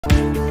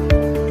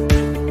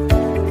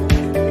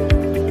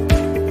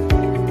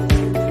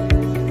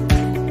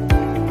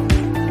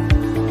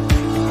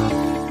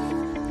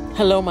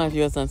Hello, my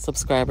viewers and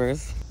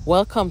subscribers.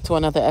 Welcome to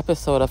another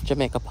episode of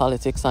Jamaica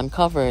Politics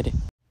Uncovered.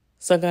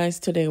 So, guys,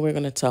 today we're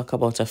going to talk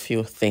about a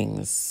few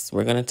things.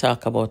 We're going to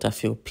talk about a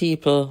few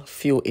people,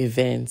 few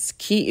events,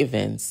 key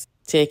events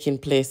taking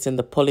place in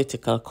the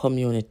political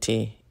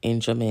community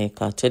in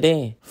Jamaica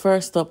today.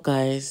 First up,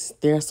 guys,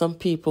 there are some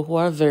people who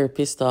are very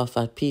pissed off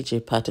at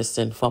PJ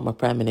Patterson, former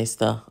Prime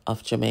Minister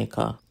of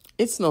Jamaica.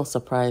 It's no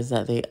surprise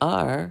that they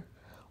are,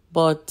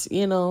 but,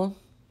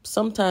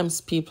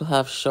 sometimes people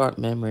have short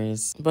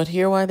memories. But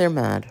here why they're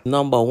mad.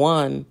 Number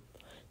one,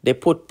 they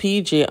put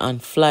PJ on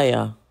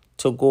flyer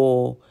to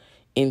go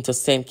into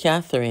St.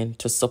 Catherine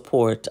to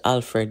support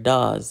Alfred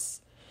Dawes.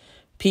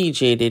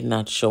 PJ did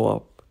not show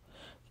up.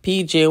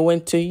 PJ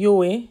went to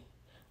UWI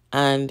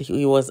and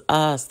he was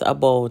asked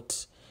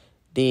about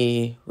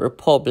the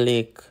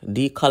Republic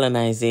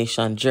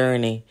decolonization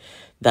journey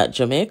that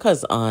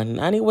Jamaica's on.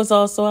 And he was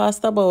also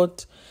asked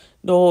about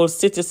the whole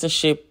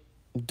citizenship,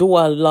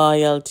 dual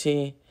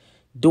loyalty,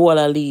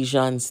 dual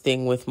allegiance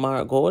thing with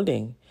Mark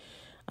Golding.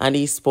 And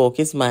he spoke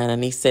his mind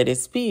and he said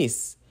his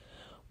piece.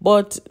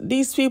 But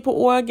these people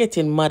who are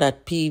getting mad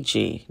at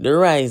PJ, the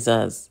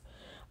risers,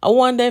 I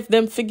wonder if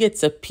them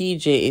forgets that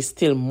PJ is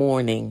still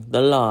mourning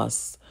the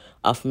loss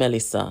of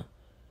Melissa.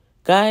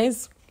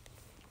 Guys,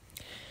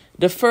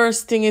 the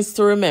first thing is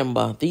to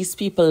remember, these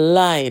people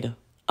lied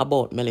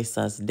about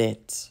Melissa's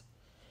death.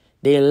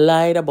 They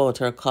lied about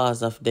her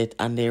cause of death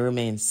and they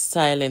remained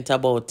silent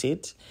about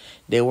it.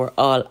 They were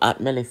all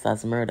at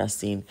Melissa's murder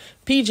scene.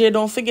 PJ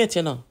don't forget,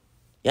 You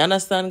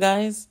understand,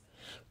 guys?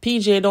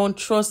 PJ don't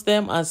trust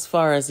them as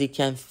far as he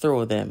can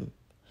throw them.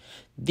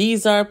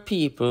 These are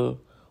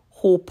people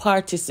who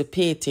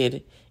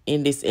participated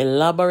in this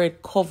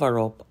elaborate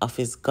cover-up of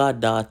his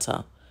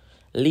goddaughter,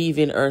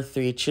 leaving her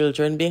 3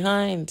 children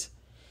behind,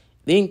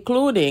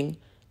 including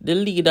the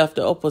leader of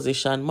the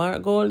opposition,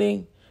 Mark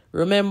Golding.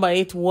 Remember,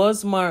 it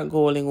was Mark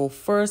Golding who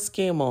first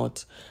came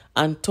out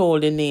and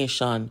told the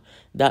nation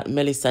that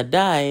Melissa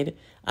died,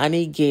 and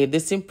he gave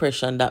this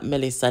impression that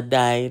Melissa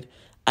died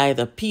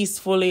either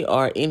peacefully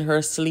or in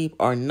her sleep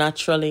or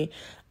naturally,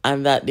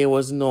 and that there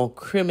was no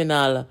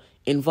criminal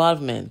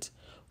involvement,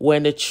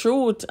 when the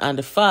truth and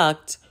the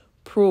fact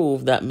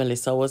proved that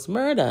Melissa was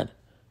murdered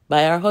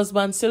by her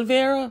husband,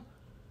 Silvera.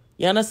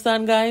 You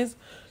understand, guys?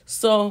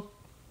 So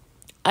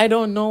I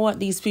don't know what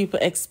these people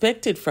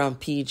expected from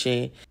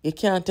PJ. You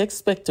can't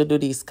expect to do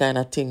these kind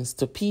of things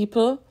to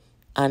people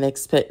and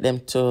expect them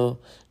to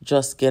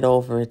just get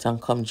over it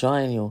and come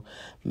join you.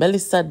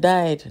 Melissa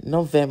died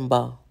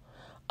November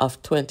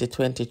of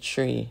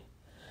 2023.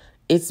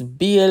 It's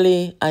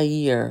barely a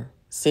year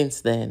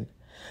since then.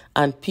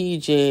 And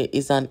PJ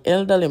is an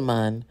elderly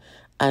man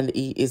and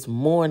he is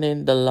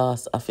mourning the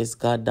loss of his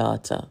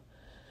goddaughter.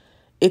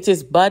 It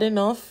is bad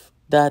enough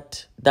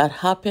that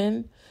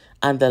happened,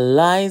 and the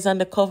lies and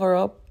the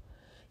cover-up.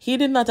 He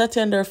did not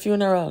attend her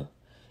funeral.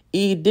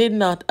 He did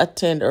not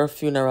attend her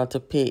funeral to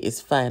pay his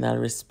final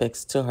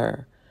respects to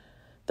her.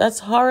 That's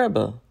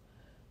horrible,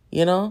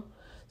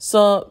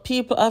 So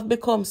people have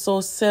become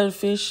so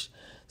selfish,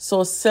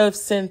 so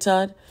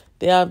self-centered.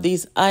 They have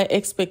these high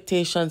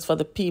expectations for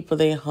the people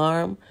they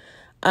harm.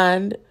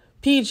 And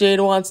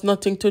PJ wants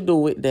nothing to do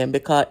with them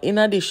because, in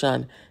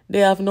addition, they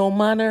have no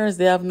manners,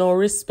 they have no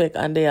respect,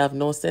 and they have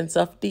no sense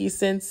of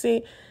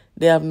decency.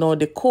 They have no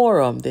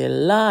decorum. They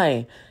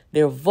lie.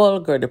 They're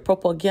vulgar. The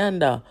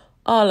propaganda,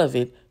 all of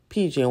it,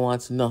 PJ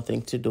wants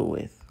nothing to do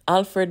with.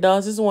 Alfred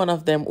Dawes is one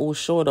of them who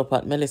showed up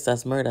at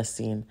Melissa's murder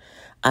scene.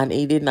 And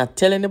he did not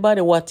tell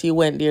anybody what he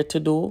went there to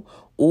do,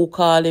 who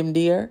called him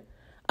there,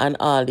 and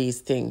all these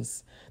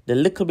things. The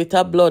little bit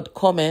of blood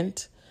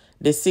comment,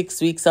 the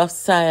 6 weeks of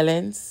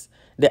silence,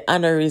 the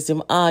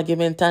aneurysm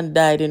argument and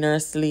died in her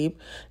sleep,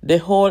 the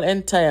whole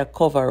entire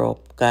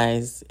cover-up,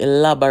 guys,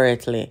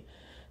 elaborately.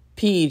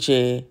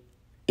 PJ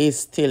is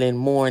still in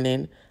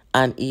mourning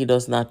and he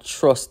does not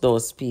trust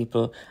those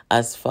people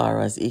as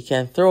far as he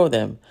can throw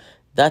them.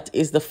 That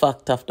is the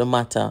fact of the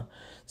matter.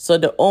 So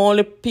the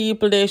only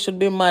people they should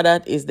be mad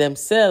at is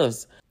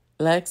themselves.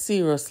 Like,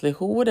 seriously,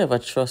 who would ever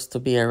trust to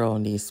be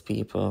around these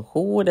people?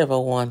 Who would ever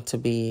want to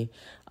be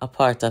a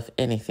part of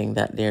anything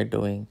that they're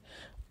doing?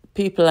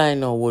 People I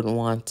know wouldn't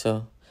want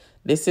to.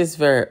 This is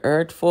very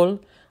hurtful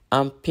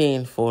and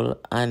painful,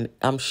 and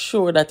I'm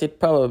sure that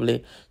it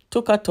probably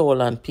took a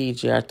toll on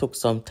PJ or took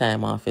some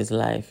time off his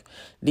life.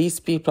 These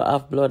people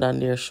have blood on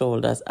their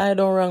shoulders. I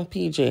don't wrong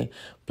PJ.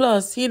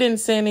 Plus, he didn't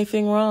say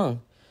anything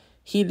wrong.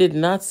 He did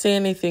not say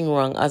anything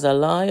wrong. As a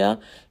lawyer,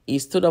 he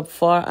stood up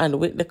for and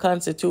with the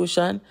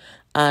Constitution,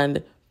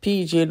 and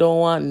PJ don't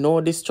want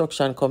no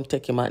destruction come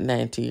take him at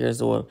 90 years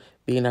old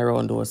being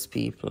around those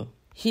people.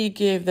 He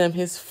gave them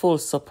his full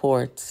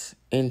support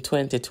in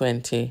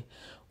 2020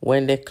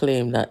 when they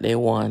claimed that they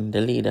won the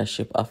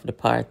leadership of the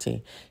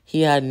party.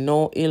 He had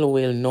no ill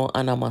will, no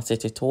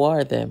animosity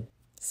toward them.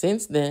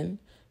 Since then,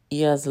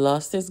 he has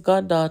lost his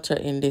goddaughter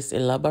in this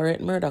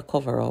elaborate murder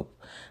cover-up,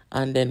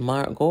 and then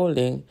Mark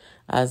Golding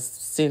has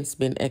since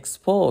been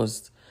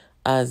exposed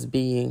as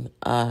being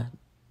a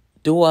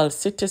dual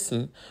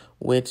citizen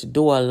with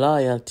dual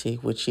loyalty,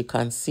 which he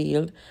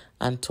concealed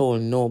and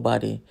told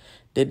nobody.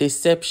 The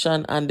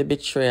deception and the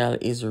betrayal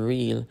is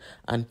real,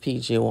 and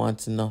PJ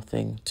wants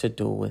nothing to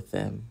do with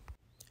them.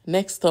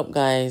 Next up,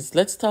 guys,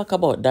 let's talk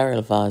about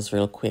Daryl Vaz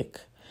real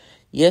quick.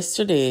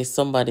 Yesterday,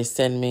 somebody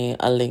sent me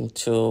a link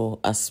to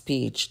a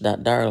speech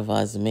that Daryl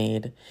Vaz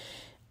made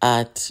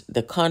at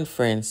the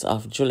conference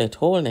of Juliet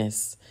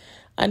Wholeness.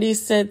 And he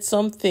said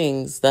some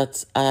things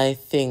that I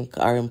think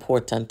are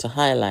important to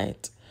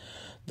highlight.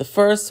 The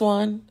first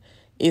one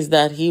is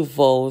that he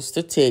vows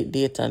to take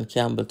Dayton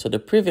Campbell to the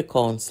Privy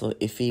Council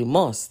if he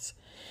must,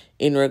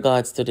 in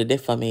regards to the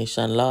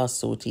defamation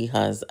lawsuit he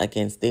has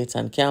against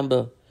Dayton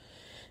Campbell.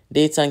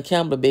 Dayton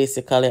Campbell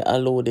basically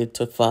alluded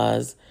to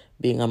Vaz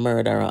being a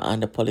murderer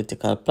on the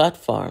political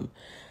platform,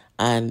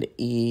 and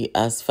he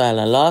has filed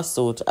a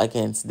lawsuit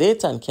against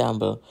Dayton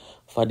Campbell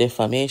for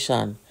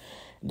defamation.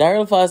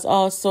 Daryl Vaz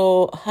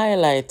also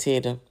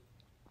highlighted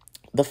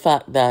the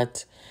fact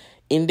that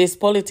in this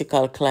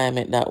political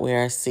climate that we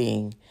are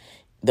seeing,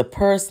 the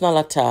personal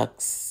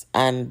attacks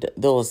and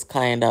those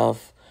kind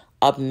of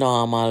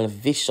abnormal,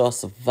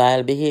 vicious,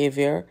 vile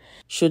behavior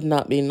should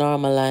not be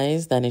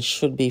normalized and it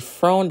should be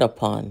frowned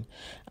upon.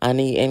 And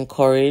he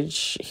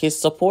encouraged his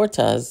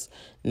supporters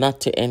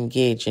not to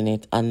engage in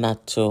it and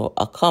not to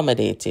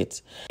accommodate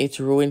it. It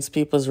ruins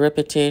people's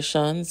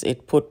reputations.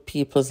 It put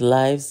people's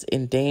lives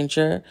in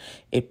danger.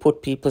 It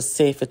put people's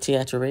safety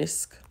at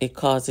risk. It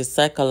causes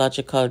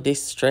psychological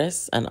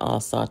distress and all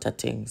sorts of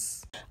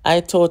things. I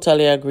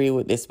totally agree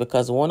with this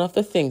because one of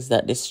the things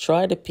that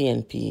destroy the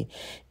PNP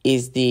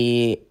is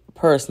the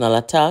personal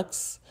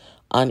attacks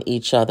on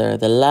each other,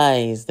 the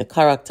lies, the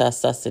character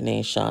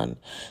assassination,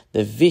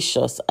 the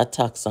vicious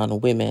attacks on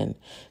women.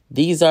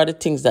 These are the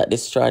things that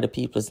destroy the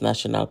People's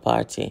National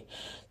Party.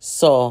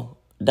 So,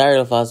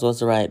 Daryl Vaz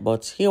was right,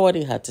 but hear what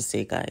he had to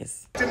say,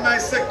 guys. In my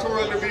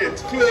sectoral debate,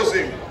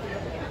 closing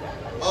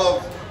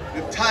of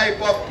the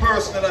type of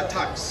personal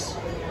attacks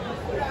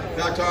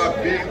that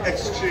are being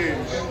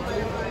exchanged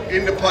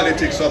in the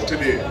politics of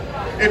today.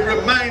 It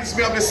reminds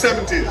me of the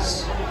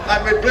 70s,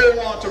 and we don't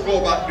want to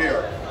go back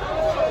there.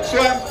 So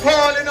I'm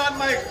calling on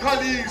my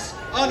colleagues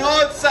on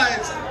all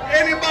sides,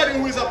 anybody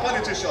who is a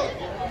politician.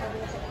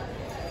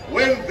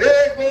 When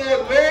they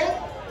go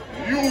low,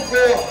 you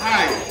go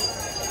high.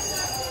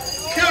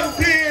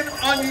 Campaign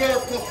on your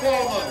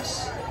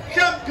performance.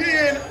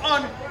 Campaign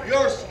on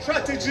your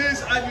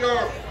strategies and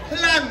your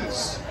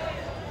plans.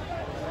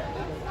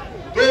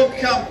 Don't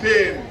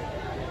campaign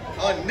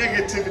on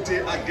negativity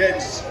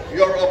against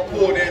your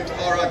opponent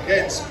or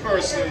against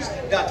persons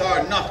that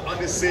are not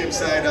on the same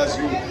side as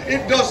you.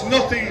 It does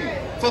nothing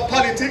for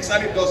politics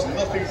and it does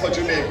nothing for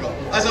Jamaica.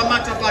 As a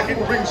matter of fact,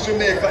 it brings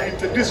Jamaica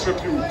into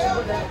disrepute.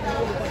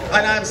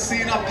 And I'm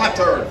seeing a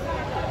pattern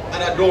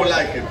and I don't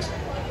like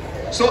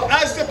it. So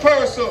as the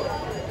person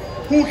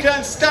who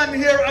can stand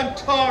here and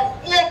talk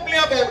openly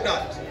about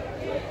that,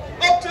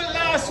 up till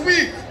last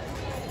week,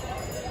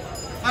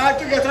 I had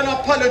to get an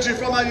apology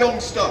from a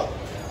youngster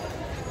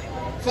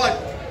for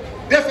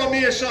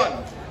defamation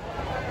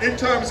in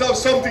terms of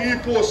something he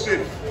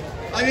posted.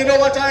 And you know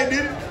what I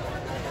did?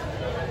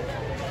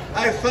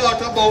 I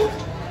thought about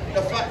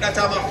the fact that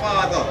I'm a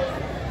father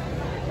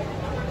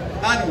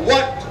and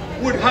what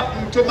would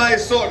happen to my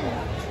son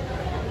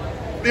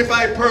if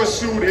I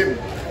pursued him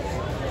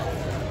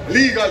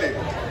legally.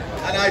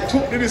 And I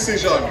took the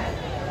decision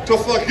to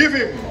forgive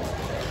him.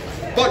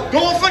 But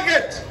don't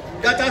forget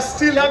that I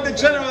still have the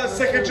General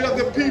Secretary of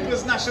the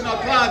People's National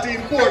Party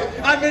in court,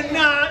 and we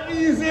not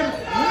ease him,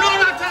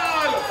 none at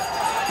all.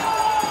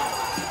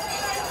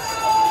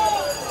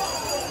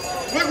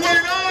 We're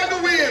going all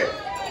the way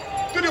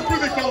to the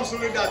Privy Council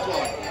with that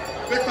one,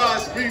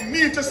 because we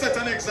need to set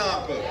an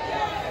example.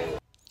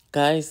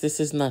 Guys, this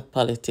is not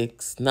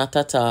politics, not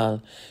at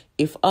all.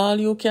 If all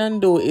you can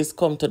do is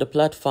come to the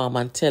platform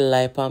and tell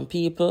lie on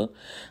people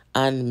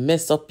and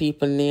mess up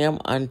people's name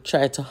and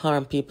try to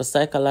harm people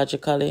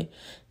psychologically,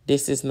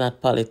 this is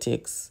not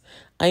politics.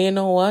 And you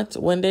know what?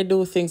 When they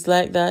do things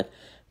like that,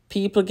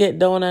 people get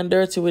down and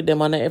dirty with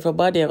them and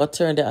everybody will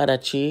turn the other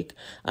cheek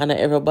and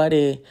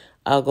everybody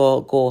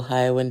will go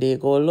high when they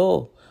go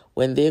low.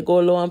 When they go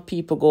low and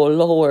people go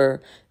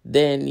lower,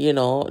 then, you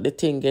know, the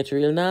thing get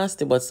real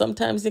nasty. But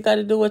sometimes you got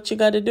to do what you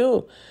got to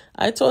do.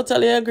 I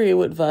totally agree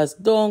with Vaz.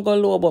 Don't go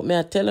low, but me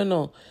I tell you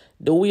no,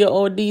 the way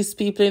all these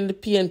people in the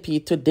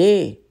PNP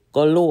today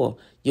go low,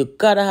 you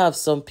got to have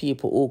some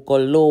people who go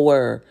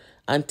lower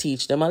and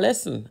teach them a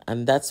lesson.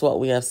 And that's what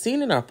we have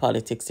seen in our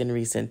politics in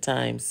recent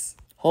times.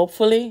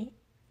 Hopefully,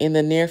 in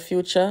the near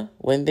future,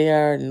 when they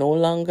are no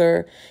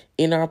longer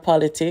in our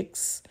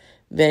politics,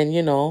 then,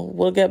 you know,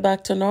 we'll get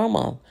back to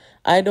normal.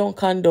 I don't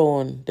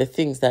condone the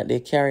things that they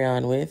carry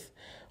on with,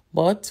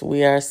 but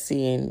we are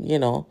seeing, you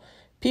know,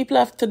 people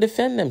have to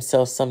defend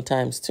themselves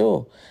sometimes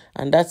too.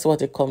 And that's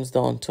what it comes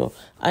down to.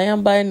 I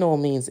am by no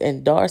means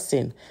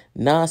endorsing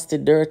nasty,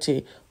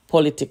 dirty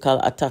political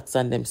attacks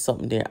on them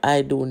something there.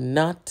 I do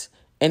not.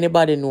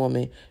 Anybody know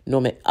me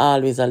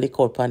always a lick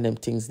out on them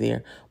things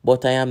there.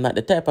 But I am not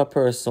the type of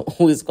person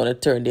who is going to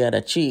turn the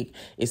other cheek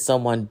if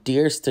someone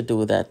dares to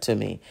do that to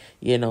me.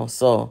 You know,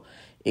 so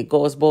it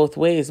goes both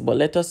ways. But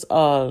let us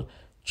all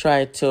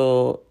try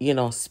to,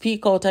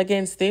 speak out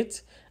against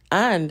it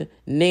and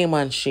name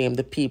and shame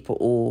the people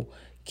who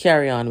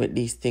carry on with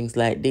these things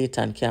like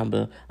Dayton,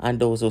 Campbell, and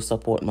those who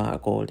support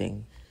Mark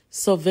Golding.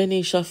 So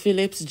Venetia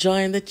Phillips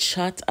joined the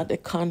chat at the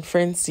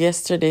conference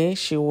yesterday.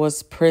 She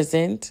was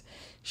present.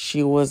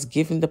 She was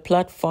given the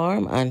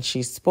platform and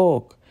she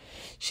spoke.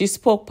 She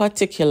spoke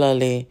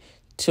particularly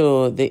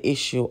to the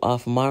issue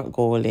of Mark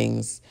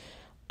Golding's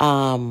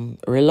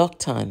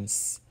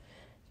reluctance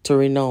to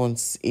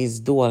renounce his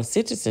dual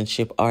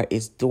citizenship or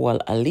his dual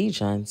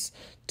allegiance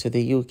to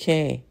the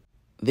UK.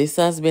 This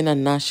has been a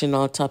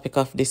national topic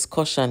of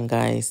discussion,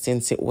 guys,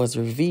 since it was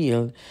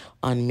revealed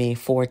on May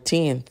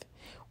 14th.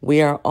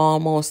 We are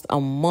almost a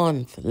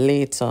month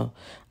later,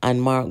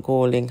 and Mark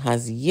Golding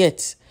has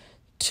yet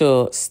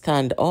to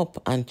stand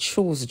up and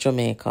choose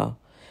Jamaica.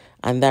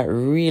 And that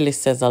really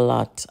says a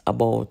lot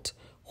about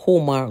who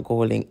Mark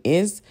Golding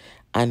is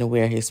and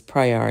where his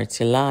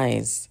priority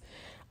lies.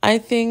 I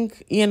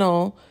think,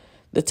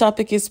 the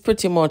topic is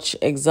pretty much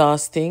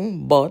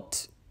exhausting,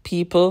 but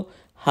people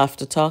have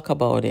to talk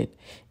about it.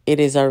 It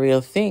is a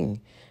real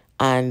thing.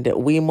 And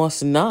we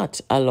must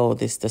not allow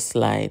this to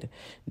slide.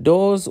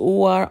 Those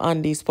who are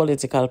on these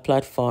political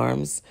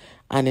platforms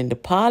and in the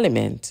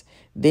parliament,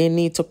 they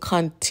need to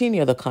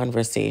continue the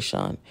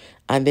conversation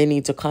and they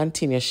need to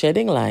continue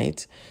shedding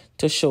light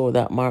to show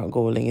that Mark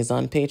Golding is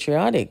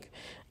unpatriotic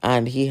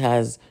and he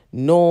has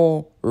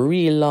no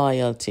real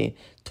loyalty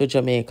to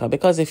Jamaica.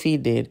 Because if he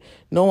did,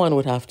 no one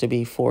would have to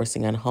be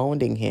forcing and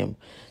hounding him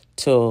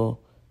to,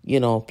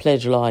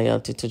 pledge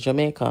loyalty to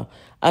Jamaica.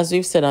 As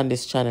we've said on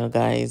this channel,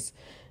 guys,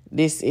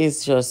 this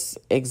is just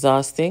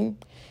exhausting.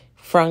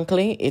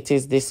 Frankly, it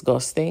is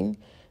disgusting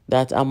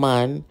that a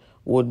man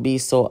would be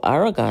so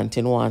arrogant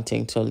in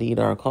wanting to lead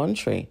our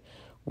country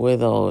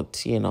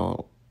without,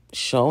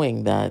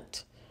 showing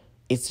that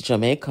it's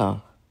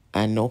Jamaica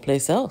and no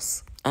place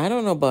else. I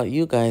don't know about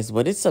you guys,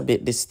 but it's a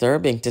bit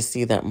disturbing to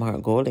see that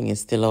Mark Golding is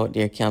still out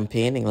there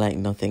campaigning like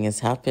nothing is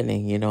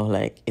happening,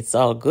 like it's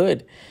all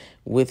good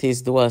with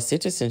his dual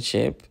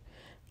citizenship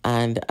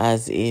and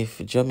as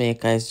if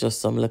Jamaica is just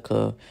some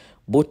little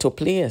Buto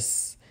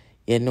place,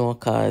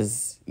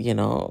 because,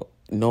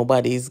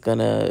 nobody's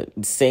gonna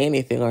say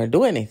anything or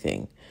do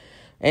anything.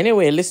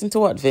 Anyway, listen to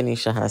what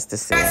Venetia has to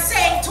say. I'm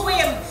saying to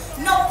him,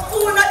 no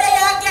fool, not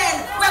there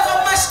again. We're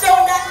gonna mash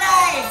down that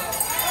line.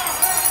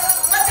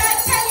 But I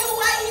tell you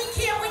why he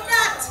came with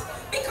that.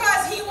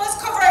 Because he was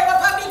covering up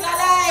a bigger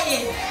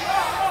lie.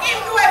 Him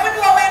don't even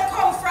know where it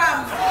come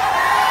from.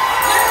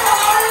 You know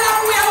how long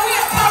we are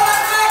waiting for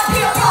one right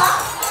paper.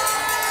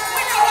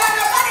 We don't want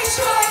nobody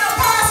showing a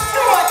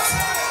passport.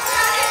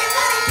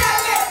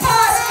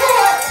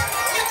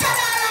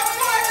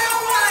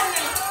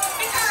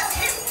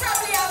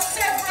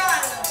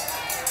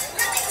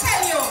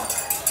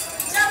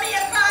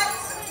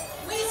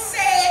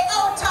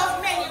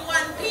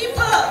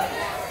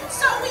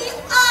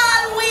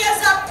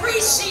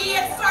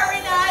 Appreciate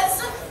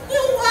foreigners who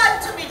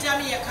want to be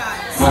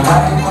Jamaicans. So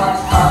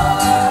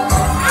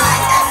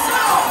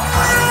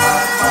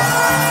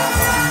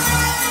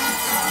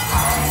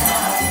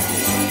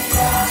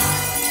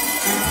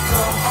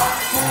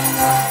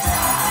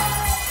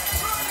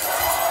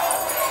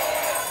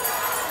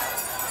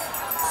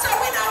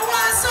we don't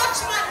want such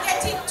man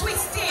get it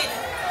twisted.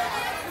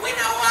 We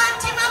don't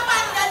want him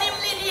abandon him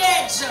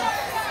lineage.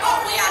 But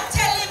we are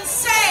telling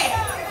say,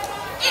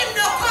 him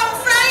no come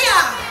from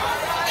here.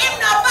 Him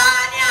no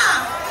born here,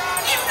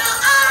 him no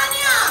on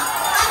here,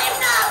 and him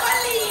not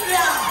gonna lead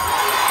ya.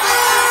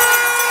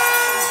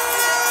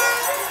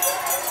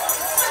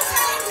 So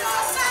tell him no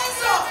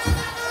size up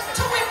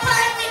to we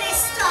Prime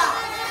Minister,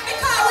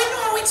 because we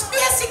know which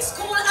basic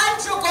school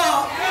Andrew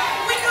go,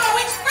 we know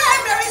which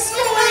primary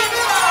school he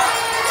go,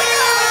 we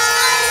know which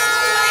high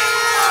school he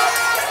go,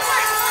 we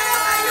know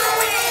whatever you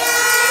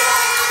is.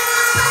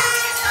 Prime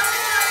Minister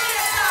will not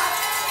later,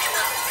 him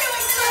a few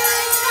is so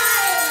like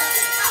time.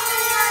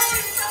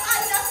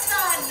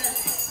 Understand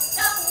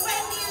that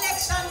when the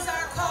elections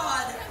are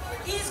called,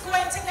 he's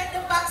going to get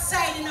the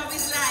backsiding of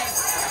his life.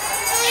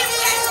 If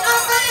there's a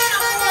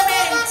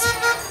moment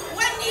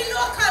when the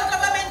local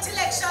government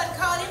election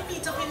call, him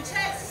beat up in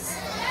chest.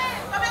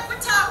 But we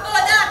could talk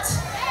about that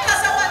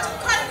because I want to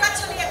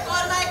congratulate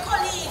all my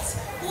colleagues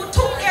who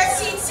took their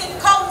seats in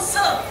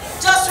council.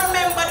 Just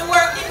remember the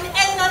work didn't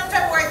end on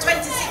February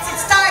 26th, it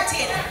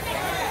started.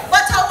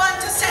 But I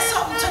want to say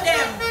something to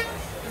them.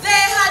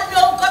 They had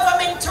no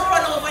government to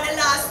run over the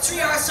last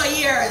 3 or so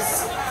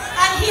years.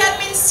 And he had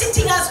been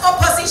sitting as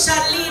opposition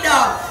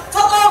leader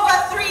for over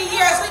 3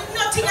 years with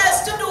nothing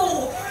else to do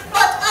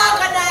but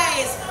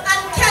organize. And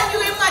can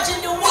you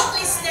imagine the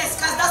worthlessness,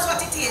 because that's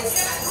what it is,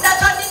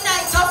 that on the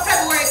night of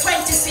February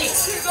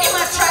 26th, he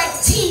might try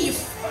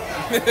thief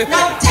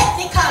one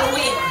technical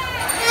win.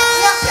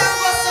 What can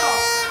go so?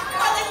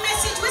 But the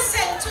message we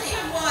sent to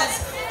him was,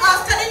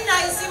 after the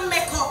nice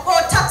makeup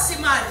or taxi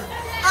man,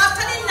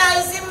 after the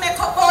nice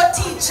makeup or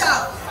teacher,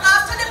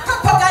 after the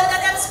propaganda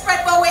them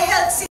spread by our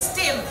health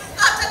system,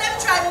 after them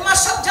try to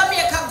mash up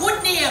Jamaica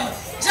good name,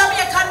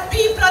 Jamaican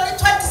people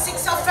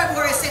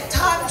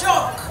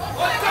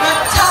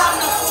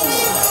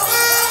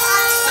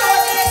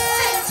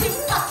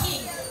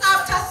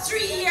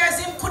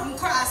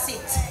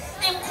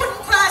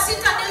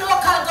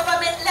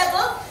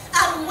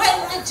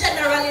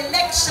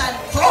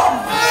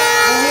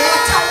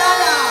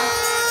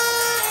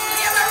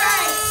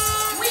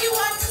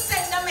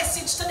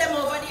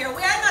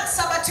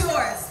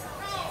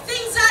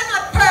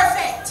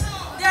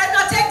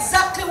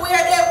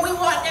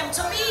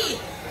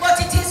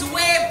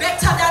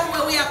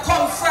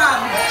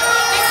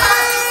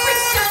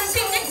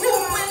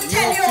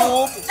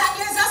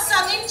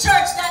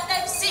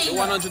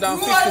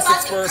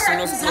 156 person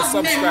who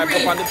subscribe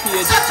up on the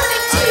page So to the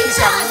and click teachers,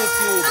 on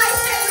YouTube. I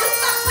say look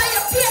back for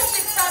your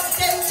payslip from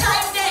them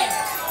time there.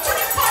 To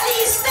the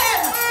police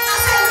them, I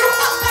say look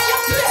back for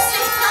your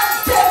payslip from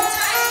them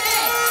time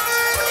there.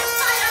 To the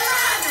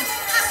fireman,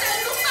 I say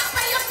look back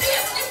for your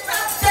payslip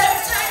from them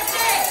time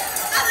there.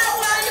 And I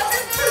want you to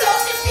pull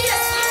out the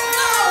payslip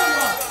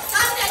now.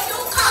 And then you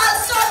call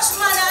such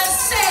man and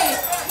say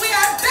we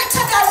are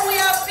better than we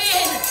have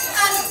been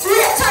and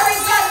greater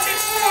is than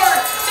before.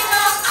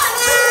 Because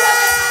Andrew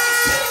Rogers and the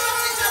team of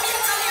the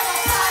Jamaican Labour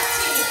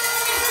Party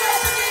is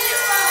going to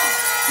deliver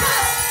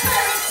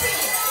prosperity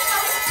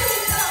for the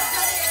people of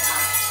Jamaica.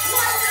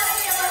 One love,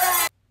 Labour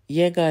right.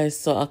 Yeah, guys,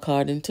 so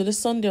according to the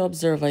Sunday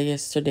Observer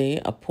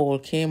yesterday, a poll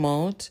came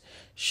out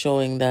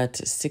showing that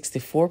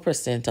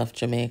 64% of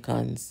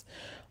Jamaicans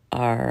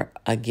are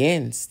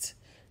against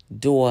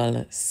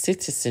dual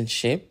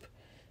citizenship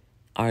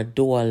or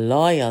dual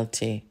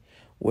loyalty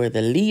where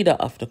the leader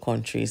of the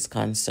country is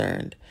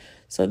concerned.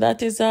 So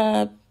that is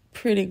a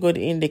pretty good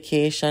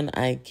indication,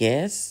 I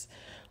guess,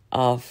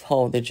 of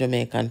how the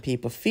Jamaican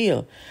people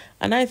feel.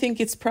 And I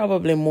think it's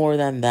probably more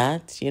than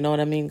that, you know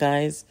what I mean,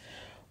 guys?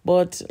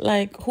 But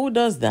like, who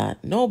does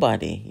that?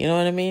 Nobody, you know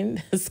what I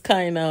mean? It's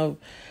kind of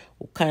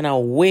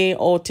way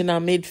out in a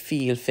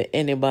midfield for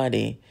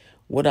anybody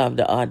would have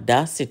the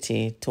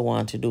audacity to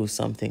want to do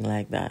something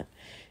like that.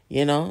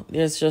 You know,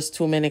 there's just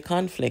too many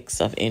conflicts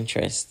of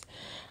interest.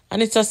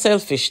 And it's a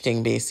selfish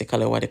thing,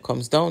 basically, what it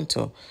comes down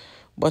to.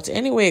 But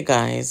anyway,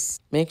 guys,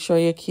 make sure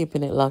you're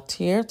keeping it locked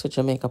here to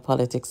Jamaica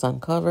Politics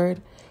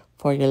Uncovered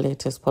for your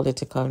latest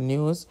political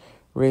news,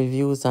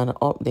 reviews, and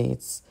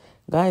updates.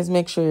 Guys,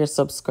 make sure you're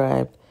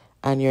subscribed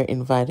and you're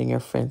inviting your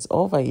friends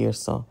over here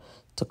so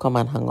to come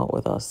and hang out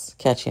with us.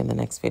 Catch you in the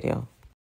next video.